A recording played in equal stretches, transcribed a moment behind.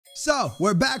So,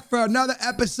 we're back for another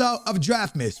episode of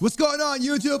Draftmas. What's going on,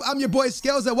 YouTube? I'm your boy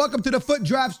Skills, and welcome to the Foot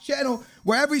Drafts channel,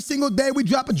 where every single day we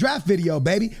drop a draft video,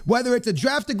 baby. Whether it's a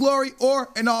draft to glory or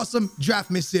an awesome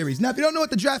Draftmas series. Now, if you don't know what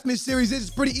the Draftmas series is,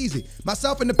 it's pretty easy.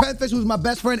 Myself and the Penfish, who's my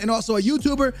best friend and also a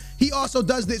YouTuber, he also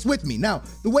does this with me. Now,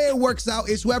 the way it works out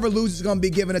is whoever loses is going to be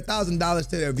given $1,000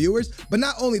 to their viewers. But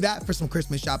not only that, for some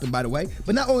Christmas shopping, by the way,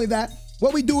 but not only that,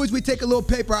 what we do is we take a little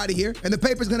paper out of here, and the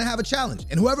paper's gonna have a challenge.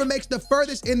 And whoever makes the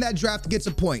furthest in that draft gets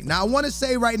a point. Now, I wanna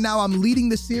say right now I'm leading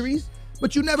the series,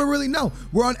 but you never really know.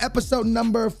 We're on episode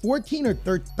number 14 or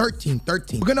 13.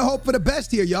 We're gonna hope for the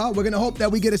best here, y'all. We're gonna hope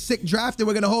that we get a sick draft, and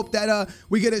we're gonna hope that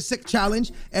we get a sick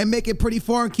challenge and make it pretty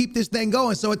far and keep this thing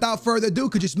going. So without further ado,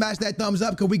 could you smash that thumbs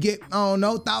up? Could we get, I don't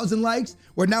know, 1,000 likes?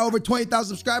 We're now over 20,000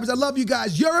 subscribers. I love you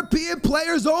guys. European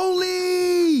players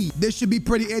only. This should be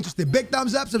pretty interesting. Big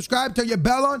thumbs up, subscribe, turn your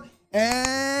bell on,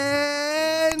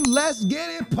 and let's get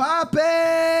it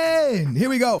poppin'. Here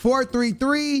we go.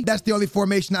 4-3-3. That's the only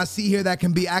formation I see here that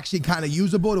can be actually kind of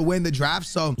usable to win the draft.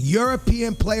 So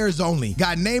European players only.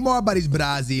 Got Neymar, but he's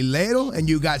brasileiro, and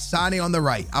you got Sane on the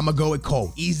right. I'm gonna go with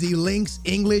Cole. Easy links,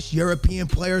 English, European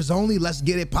players only. Let's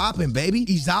get it poppin', baby.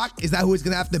 Isaac, is that who it's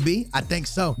gonna have to be? I think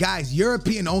so. Guys,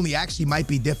 European only actually might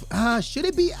be difficult. Should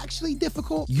it be actually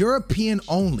difficult? European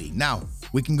only. Now,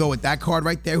 we can go with that card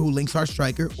right there who links our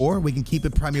striker, or we can keep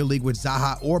it Premier League with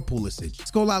Zaha or Pulisic. Let's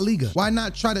go La Liga. Why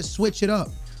not try to switch it up?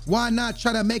 Why not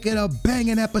try to make it a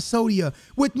banging episodia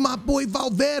with my boy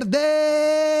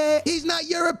Valverde? He's not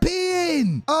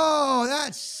European. Oh,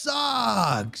 that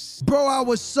sucks. Bro, I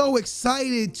was so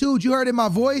excited too. You heard in my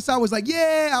voice? I was like,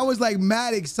 yeah, I was like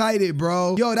mad excited,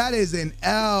 bro. Yo, that is an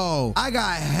L. I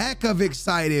got heck of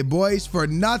excited, boys, for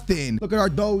nothing. Look at our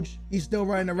Doge. He's still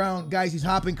running around. Guys, he's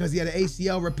hopping because he had an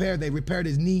ACL repair. They repaired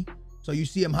his knee. So you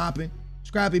see him hopping.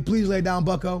 Scrappy, please lay down,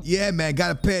 bucko. Yeah, man,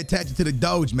 gotta pay attention to the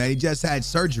Doge, man. He just had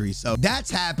surgery, so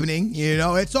that's happening. You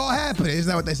know, it's all happening. Isn't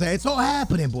that what they say? It's all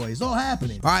happening, boys. It's all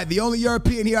happening. All right, the only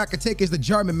European here I can take is the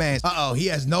German man. Uh-oh, he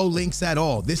has no links at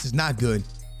all. This is not good.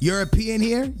 European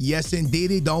here? Yes,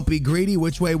 indeedy. Don't be greedy.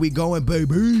 Which way we going,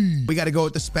 baby? We got to go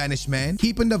with the Spanish man.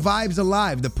 Keeping the vibes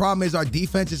alive. The problem is our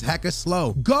defense is hecka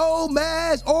slow.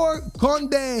 Gomez or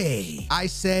Conde? I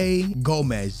say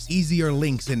Gomez. Easier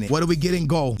links in it. What do we get in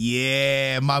goal?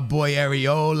 Yeah, my boy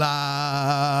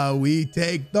Areola. We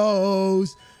take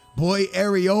those. Boy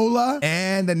Areola.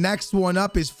 And the next one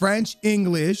up is French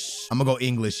English. I'm gonna go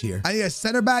English here. I need a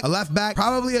center back, a left back,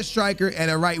 probably a striker,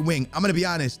 and a right wing. I'm gonna be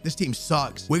honest, this team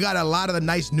sucks. We got a lot of the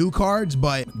nice new cards,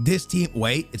 but this team,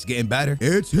 wait, it's getting better.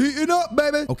 It's heating up,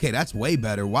 baby. Okay, that's way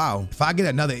better. Wow. If I get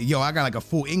another, yo, I got like a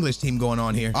full English team going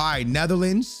on here. All right,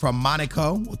 Netherlands from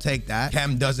Monaco. We'll take that.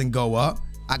 Chem doesn't go up.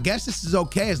 I guess this is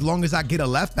okay as long as I get a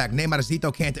left back.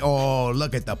 Neymarcito can't. Oh,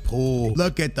 look at the pool.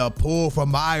 Look at the pool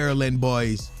from Ireland,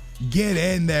 boys. Get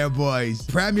in there, boys.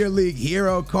 Premier League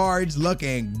hero cards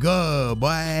looking good,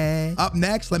 boy. Up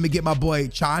next, let me get my boy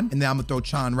Chan, and then I'm gonna throw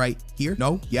Chan right here.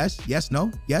 No, yes, yes,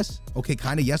 no, yes. Okay,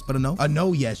 kind of yes, but a no. A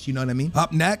no, yes, you know what I mean?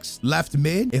 Up next, left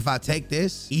mid. If I take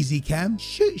this, easy chem.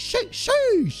 Sheesh.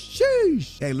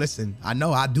 Hey, listen, I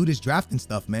know I do this drafting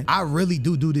stuff, man. I really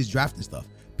do this drafting stuff.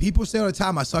 People say all the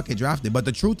time I suck at drafting, but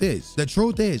the truth is,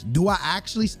 do I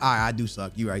actually? All right, I do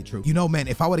suck. You're right, true. You know, man,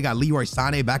 if I would have got Leroy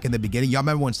Sané back in the beginning, y'all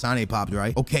remember when Sané popped,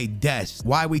 right? Okay, Dest.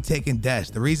 Why are we taking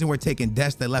Dest? The reason we're taking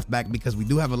Dest at left back because we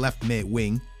do have a left mid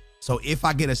wing. So if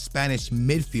I get a Spanish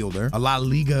midfielder, a La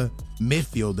Liga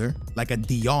midfielder, like a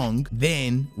De Jong,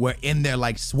 then we're in there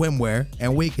like swimwear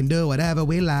and we can do whatever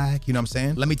we like. You know what I'm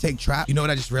saying? Let me take Trap. You know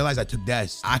what? I just realized I took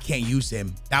Dest. I can't use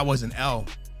him. That was an L.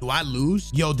 Do I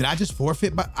lose? Yo, did I just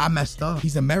forfeit? But I messed up.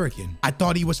 He's American. I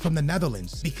thought he was from the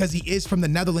Netherlands because he is from the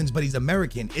Netherlands, but he's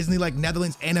American. Isn't he like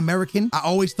Netherlands and American? I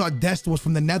always thought Dest was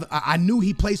from the Netherlands. I knew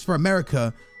he plays for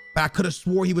America, but I could have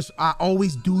swore he was. I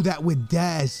always do that with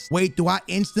Dest. Wait, do I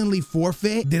instantly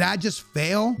forfeit? Did I just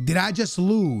fail? Did I just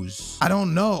lose? I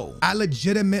don't know. I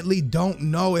legitimately don't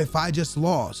know if I just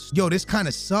lost. Yo, this kind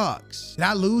of sucks. Did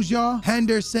I lose, y'all?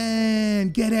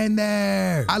 Henderson, get in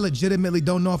there. I legitimately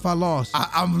don't know if I lost.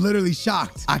 I'm literally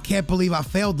shocked. I can't believe I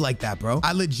failed like that, bro.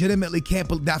 I legitimately can't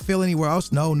believe. Did I fail anywhere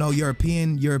else? No,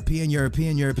 European.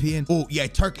 Oh, yeah,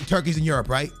 Turkey's in Europe,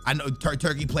 right? I know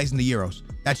Turkey plays in the Euros.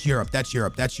 That's Europe.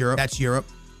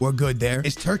 We're good there.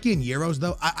 Is Turkey in Euros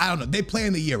though? I don't know. They play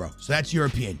in the Euro, so that's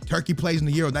European. Turkey plays in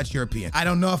the Euro, that's European. I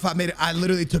don't know if I made it. I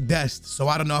literally took Dest, so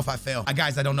I don't know if I failed.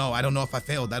 Guys, I don't know. I don't know if I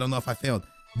failed.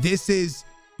 This is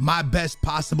my best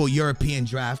possible European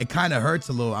draft. It kind of hurts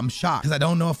a little. I'm shocked because I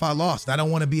don't know if I lost. I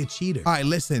don't want to be a cheater. All right,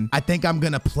 listen, I think I'm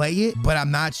going to play it, but I'm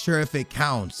not sure if it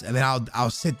counts. And then I'll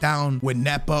sit down with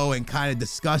Nepo and kind of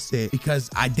discuss it because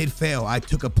I did fail. I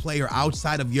took a player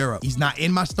outside of Europe. He's not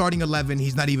in my starting 11.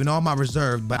 He's not even on my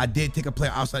reserve, but I did take a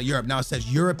player outside of Europe. Now it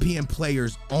says European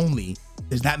players only.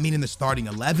 Does that mean in the starting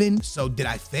 11? So did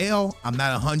I fail? I'm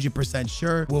not 100%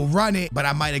 sure. We'll run it, but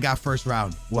I might have got first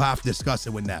round. We'll have to discuss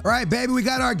it with Nepo. All right, baby, we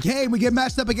got our game. We get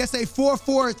matched up against a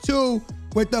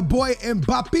 4-4-2 with the boy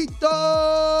Mbappito.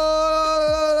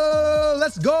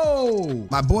 Let's go.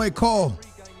 My boy Cole.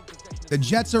 The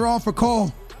Jets are on for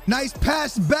Cole. Nice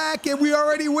pass back, and we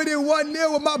already winning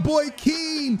 1-0 with my boy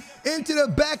Keane into the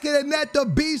back of the net, the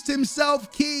beast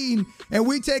himself, Keane. And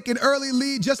we take an early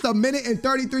lead just a minute and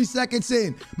 33 seconds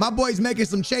in. My boy's making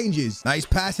some changes. Nice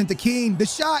pass into Keane. The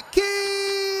shot, Keane!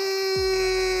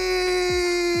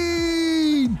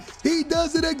 He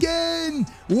does it again.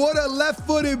 What a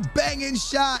left-footed banging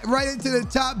shot right into the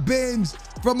top bins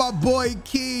from my boy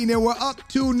Keane, and we're up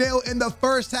 2-0 in the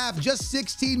first half, just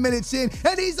 16 minutes in,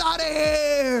 and he's out of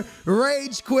here.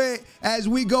 Rage quit as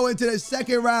we go into the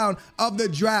second round of the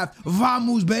draft.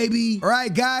 Vamos, baby. All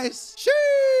right, guys.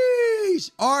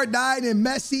 Sheesh. R9 and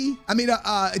Messi. I mean,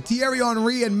 Thierry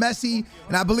Henry and Messi,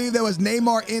 and I believe there was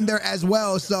Neymar in there as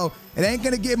well, so it ain't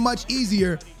gonna get much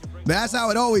easier. But that's how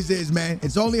it always is, man.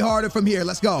 It's only harder from here.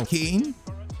 Let's go. Keane,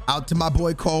 out to my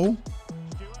boy Cole.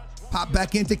 Pop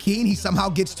back into Keane. He somehow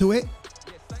gets to it.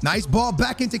 Nice ball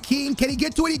back into Keane. Can he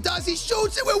get to it? He does. He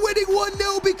shoots it. We're winning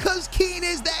 1-0 because Keane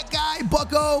is that guy,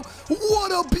 bucko.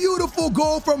 What a beautiful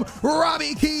goal from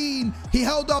Robbie Keane. He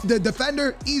held off the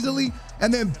defender easily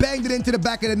and then banged it into the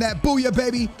back of the net. Booyah,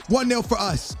 baby. 1-0 for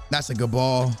us. That's a good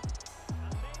ball.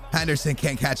 Henderson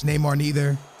can't catch Neymar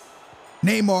neither.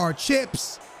 Neymar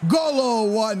chips. Golo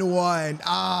 1-1.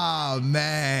 Ah,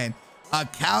 man. A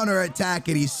counter-attack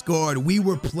and he scored. We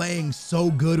were playing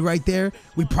so good right there.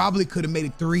 We probably could have made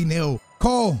it 3-0.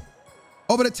 Cole,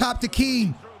 over the top to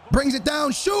Keane. Brings it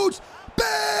down, shoots.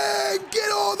 Bang!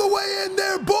 Get all the way in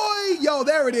there, boy. Yo,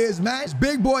 there it is, man. It's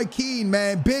big boy Keane,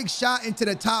 man. Big shot into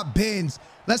the top bins.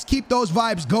 Let's keep those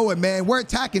vibes going, man. We're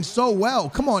attacking so well.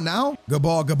 Come on now. Good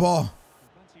ball, good ball.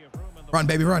 Run,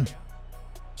 baby, run.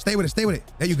 Stay with it, stay with it.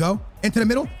 There you go. Into the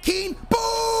middle. Keane,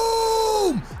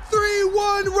 boom!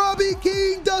 3-1, Robbie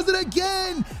Keane does it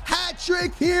again.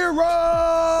 Hat-trick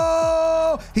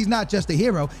hero. He's not just a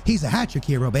hero, he's a hat-trick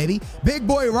hero, baby. Big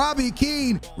boy Robbie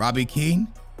Keane. Robbie Keane.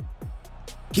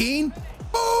 Keane.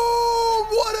 Boom!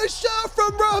 What a shot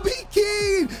from Robbie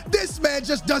Keane. This man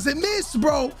just doesn't miss,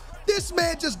 bro. This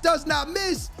man just does not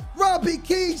miss. Robbie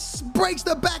Keane breaks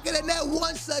the back of the net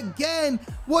once again.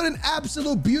 What an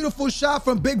absolute beautiful shot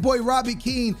from big boy Robbie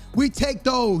Keane. We take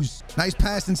those. Nice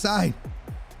pass inside.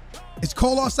 Is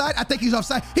Cole offside? I think he's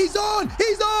offside. He's on!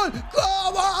 He's on!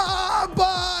 Come on,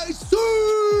 boys!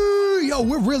 Yo,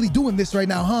 we're really doing this right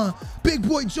now, huh? Big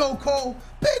boy Joe Cole.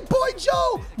 Big boy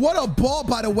Joe! What a ball,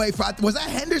 by the way. Was that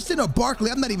Henderson or Barkley?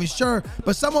 I'm not even sure.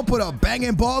 But someone put a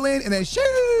banging ball in and then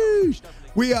sheesh!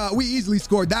 We easily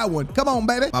scored that one. Come on,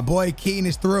 baby. My boy Keane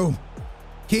is through.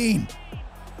 Keane.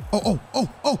 Oh,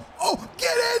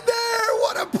 get in there.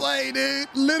 What a play, dude.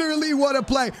 Literally, what a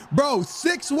play. Bro,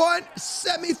 6-1,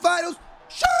 semifinals.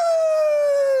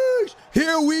 Sheesh.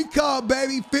 Here we come,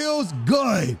 baby. Feels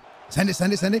good. Send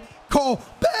it. Cole,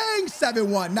 bang,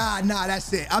 7-1. Nah,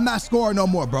 that's it. I'm not scoring no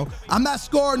more, bro. I'm not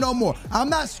scoring no more.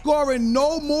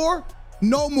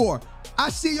 No more. I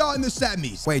see y'all in the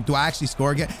semis. Wait, do I actually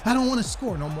score again? I don't want to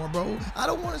score no more, bro.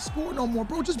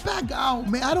 Just back out,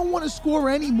 man. I don't want to score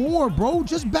anymore, bro.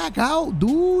 Just back out,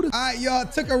 dude. All right, y'all.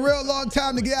 Took a real long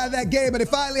time to get out of that game, but it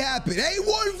finally happened.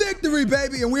 8-1 victory,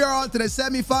 baby, and we are on to the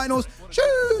semifinals.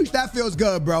 Sheesh, that feels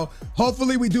good, bro.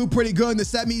 Hopefully, we do pretty good in the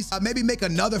semis. Maybe make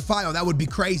another final. That would be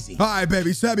crazy. All right,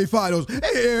 baby, semifinals.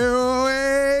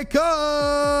 Here we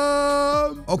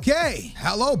come. Okay.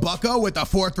 Hello, bucko, with the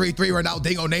 4-3-3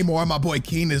 Ronaldinho Neymar on my boy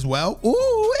Keane as well.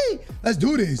 Ooh, let's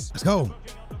do this. Let's go.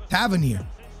 Tavernier.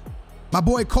 My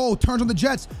boy Cole turns on the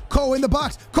Jets. Cole in the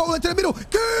box. Cole into the middle.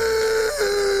 Keane!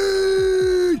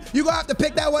 You're going to have to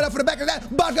pick that one up for the back of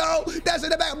that. Bucko. That's in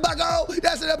the back. Bucko.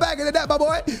 That's in the back of the net, my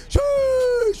boy.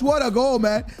 Sheesh. What a goal,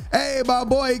 man. Hey, my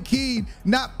boy Keane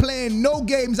not playing no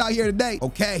games out here today.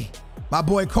 Okay. My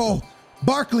boy Cole.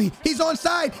 Barkley, he's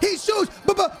onside. He shoots.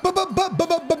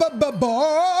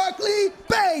 Barkley,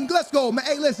 bang. Let's go, man.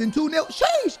 Hey, listen, 2-0.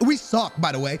 Sheesh. We suck,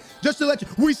 by the way. Just to let you,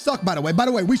 we suck, by the way. By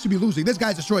the way, we should be losing. This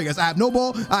guy's destroying us. I have no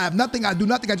ball. I have nothing. I do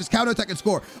nothing. I just counterattack and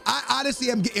score. I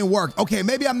honestly am getting worked. Okay,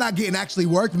 maybe I'm not getting actually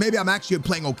worked. Maybe I'm actually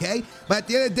playing okay. But at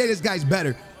the end of the day, this guy's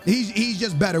better. He's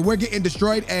just better. We're getting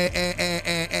destroyed, and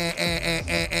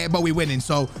but we winning.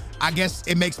 So I guess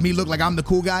it makes me look like I'm the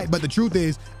cool guy. But the truth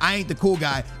is, I ain't the cool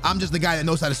guy. I'm just the guy that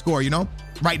knows how to score, you know?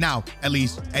 Right now, at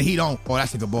least. And he don't. Oh,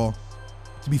 that's a good ball.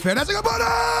 To be fair, that's a good ball.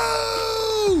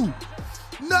 No!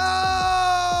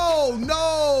 No!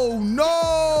 No!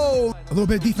 No! A little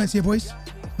bit of defense here, boys.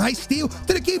 Nice steal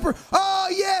to the keeper. Oh,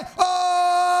 yeah.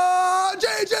 Oh,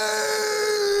 JJ!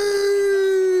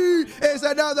 It's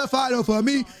another final for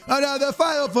me. Another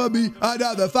final for me.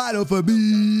 Another final for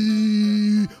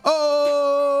me.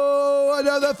 Oh,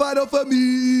 another final for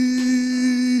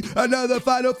me. Another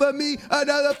final for me.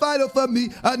 Another final for me.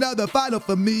 Another final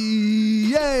for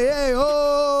me. Yeah, yeah.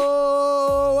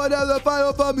 Oh, another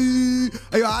final for me.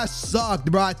 Hey, I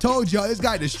sucked, bro. I told y'all this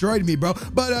guy destroyed me, bro.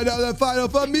 But another final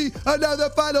for me. Another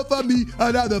final for me.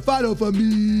 Another final for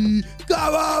me.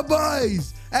 Come on,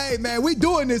 boys. Hey, man, we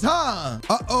doing this, huh?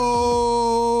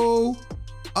 Uh-oh.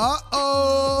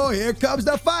 Uh-oh. Here comes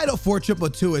the final.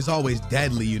 4-2-2 is always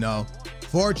deadly, you know.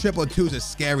 4-2-2 is a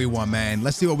scary one, man.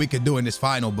 Let's see what we can do in this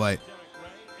final, but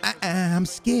I'm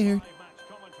scared.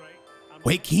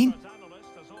 Wait, Keen?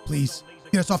 Please,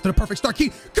 get us off to the perfect start. Keen!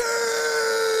 Keen!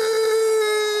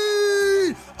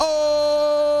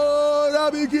 Oh,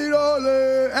 Robbie Keen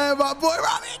Ole. And my boy,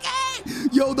 Robbie Keen!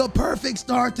 Yo, the perfect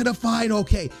start to the final.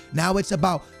 Okay, now it's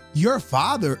about your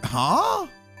father. Huh?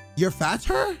 Your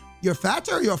fatter? Your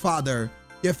fatter or your father?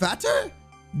 Your fatter?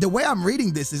 The way I'm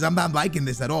reading this is I'm not liking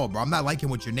this at all, bro. I'm not liking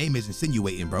what your name is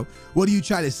insinuating, bro. What are you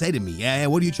trying to say to me? Yeah,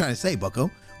 what are you trying to say,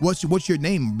 bucko? What's your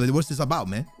name? But what's this about,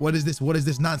 man? What is this? What is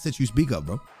this nonsense you speak of,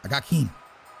 bro? I got Keen.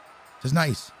 This is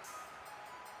nice.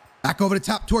 Back over the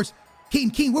top towards Keen.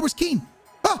 Keen, where was Keen?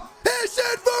 Oh, it's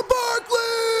in for Barkley!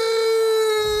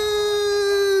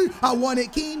 I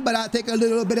wanted Keen, but I take a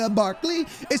little bit of Barkley.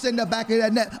 It's in the back of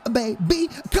the net, baby.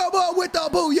 Come on with the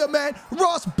booyah, man.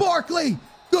 Ross Barkley.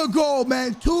 Good goal,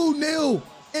 man. 2-0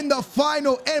 in the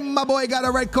final. And my boy got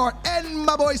a red card. And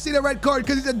my boy see the red card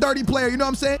because he's a dirty player. You know what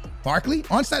I'm saying? Barkley,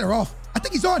 onside or off? I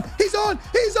think he's on. He's on.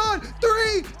 He's on.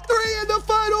 Three in the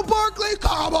final. Barkley,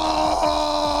 come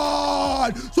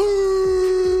on. See?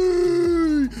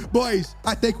 Boys,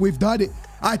 I think we've done it.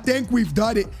 I think we've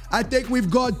done it. I think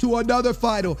we've gone to another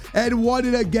final and won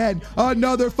it again.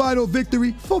 Another final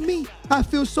victory for me. I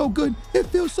feel so good. It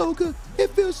feels so good. It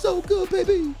feels so good,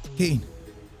 baby. Keen.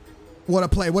 What a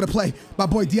play. What a play. My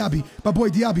boy Diaby. My boy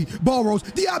Diaby. Ball rolls.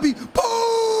 Diaby. Boom.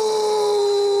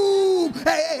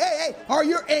 Hey, hey, hey, hey. Are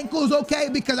your ankles okay?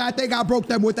 Because I think I broke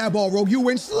them with that ball roll. You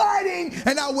went sliding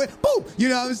and I went boom. You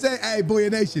know what I'm saying? Hey,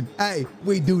 Booyah Nation. Hey,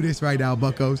 we do this right now,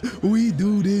 buckos. We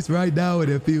do this right now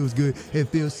and it feels good. It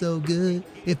feels so good.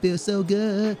 It feels so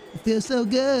good. It feels so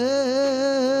good.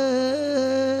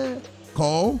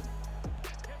 Cole.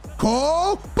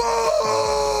 Cole.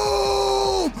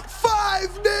 Boom.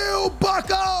 5-0,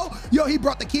 bucko. Yo, he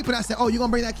brought the keeper and I said, oh, you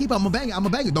gonna bring that keeper? I'm gonna bang it. I'm gonna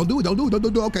bang it. Don't do it. Don't do it. Don't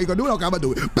do it. Okay, you gonna do it? Okay, I'm gonna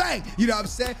do it. Bang. You know what I'm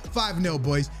saying? 5-0,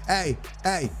 boys. Hey,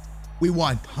 hey, we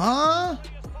won. Huh?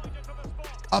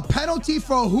 A penalty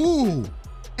for who?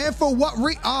 And for what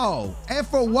and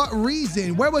for what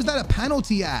reason? Where was that a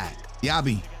penalty at?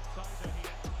 Diaby.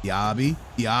 Diaby.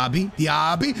 Diaby.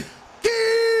 Diaby.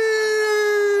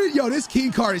 Yo, this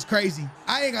Keen card is crazy.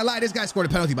 I ain't gonna lie, this guy scored a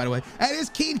penalty, by the way. And this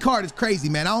Keen card is crazy,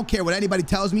 man. I don't care what anybody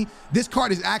tells me. This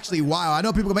card is actually wild. I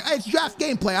know people go like, hey, it's draft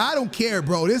gameplay. I don't care,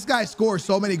 bro. This guy scores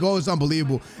so many goals, it's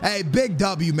unbelievable. Hey, big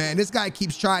W, man. This guy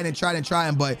keeps trying and trying and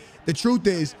trying, but the truth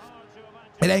is,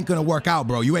 it ain't gonna work out,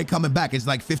 bro. You ain't coming back. It's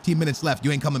like 15 minutes left.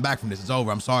 You ain't coming back from this. It's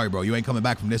over. I'm sorry, bro. You ain't coming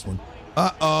back from this one.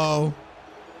 Uh-oh.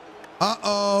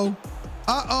 Uh-oh.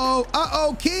 Uh-oh.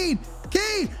 Uh-oh. Keen.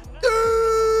 Keen.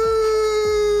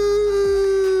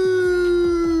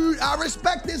 I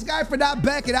respect this guy for not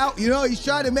backing out. You know, he's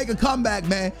trying to make a comeback,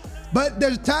 man. But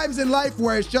there's times in life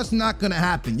where it's just not going to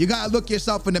happen. You got to look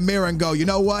yourself in the mirror and go, you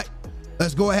know what?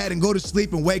 Let's go ahead and go to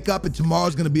sleep and wake up, and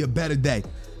tomorrow's going to be a better day.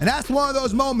 And that's one of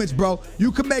those moments, bro.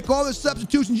 You can make all the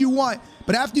substitutions you want,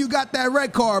 but after you got that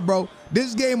red card, bro,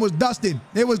 this game was dusted.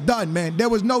 It was done, man. There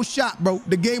was no shot, bro.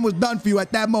 The game was done for you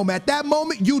at that moment. At that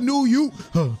moment, you knew you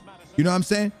know what I'm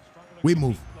saying? We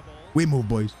move. We move,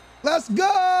 boys. Let's go!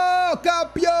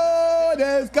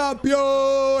 Campeones,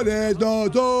 campeones, no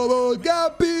somos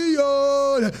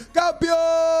campeones,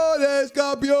 campeones,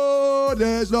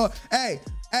 campeones. No. Hey,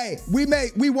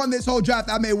 we won this whole draft.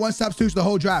 I made one substitution the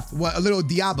whole draft. What, a little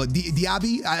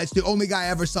Diaby. It's the only guy I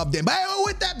ever subbed in. But hey,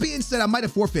 with that being said, I might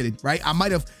have forfeited, right? I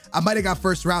might have got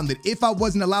first rounded if I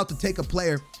wasn't allowed to take a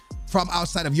player from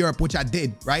outside of Europe, which I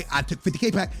did, right? I took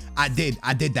 50K pack. I did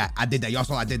that. Y'all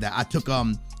saw I did that. I took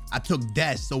I took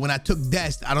Dest. So when I took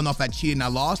Dest, I don't know if I cheated and I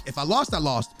lost. If I lost, I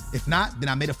lost. If not, then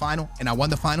I made a final and I won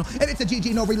the final. And it's a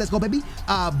GG, no re, let's go, baby.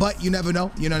 But you never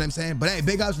know, you know what I'm saying? But hey,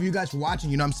 big ups for you guys for watching,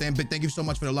 you know what I'm saying? But thank you so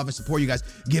much for the love and support you guys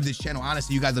give this channel.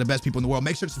 Honestly, you guys are the best people in the world.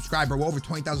 Make sure to subscribe, bro. We're over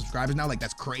 20,000 subscribers now. Like,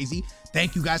 that's crazy.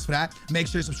 Thank you guys for that. Make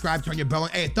sure to subscribe, turn your bell on.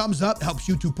 Hey, a thumbs up helps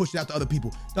YouTube push it out to other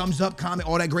people. Thumbs up, comment,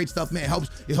 all that great stuff, man. It helps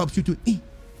YouTube,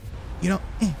 you know,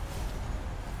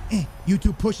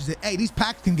 YouTube pushes it. Hey, these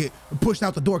packs can get pushed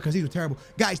out the door because these are terrible.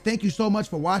 Guys, thank you so much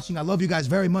for watching. I love you guys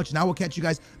very much. And I will catch you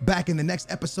guys back in the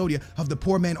next episode of the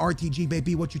Poor Man RTG,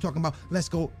 baby. What you talking about? Let's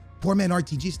go. Poor Man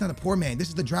RTG. It's not a poor man. This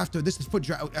is the drafter. This is Foot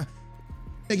Draft.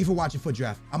 Thank you for watching Foot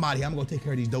Draft. I'm out of here. I'm going to go take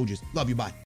care of these doges. Love you. Bye.